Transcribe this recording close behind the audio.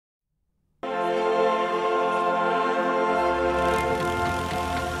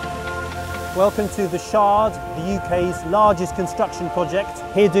Welcome to the Shard, the UK's largest construction project.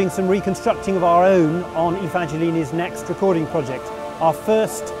 Here doing some reconstructing of our own on I Fagiolini's next recording project. Our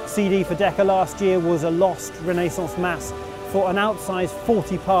first CD for Decca last year was a lost Renaissance Mass for an outsized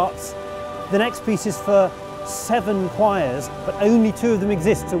 40 parts. The next piece is for 7 choirs, but only 2 of them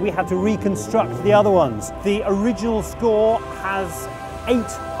exist, so we had to reconstruct the other ones. The original score has 8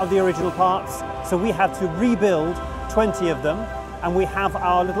 of the original parts, so we had to rebuild 20 of them. And we have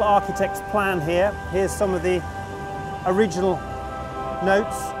our little architect's plan here. Here's some of the original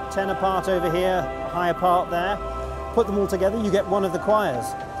notes, tenor part over here, a higher part there. Put them all together, you get one of the choirs.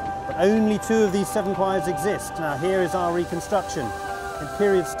 But only 2 of these 7 choirs exist. Now here is our reconstruction in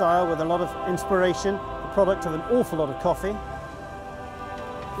period style with a lot of inspiration, the product of an awful lot of coffee.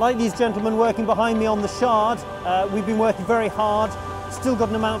 Like these gentlemen working behind me on the Shard, we've been working very hard, still got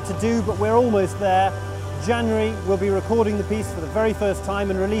an amount to do, but we're almost there. January, we'll be recording the piece for the very first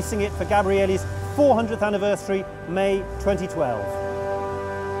time and releasing it for Gabrieli's 400th anniversary, May 2012.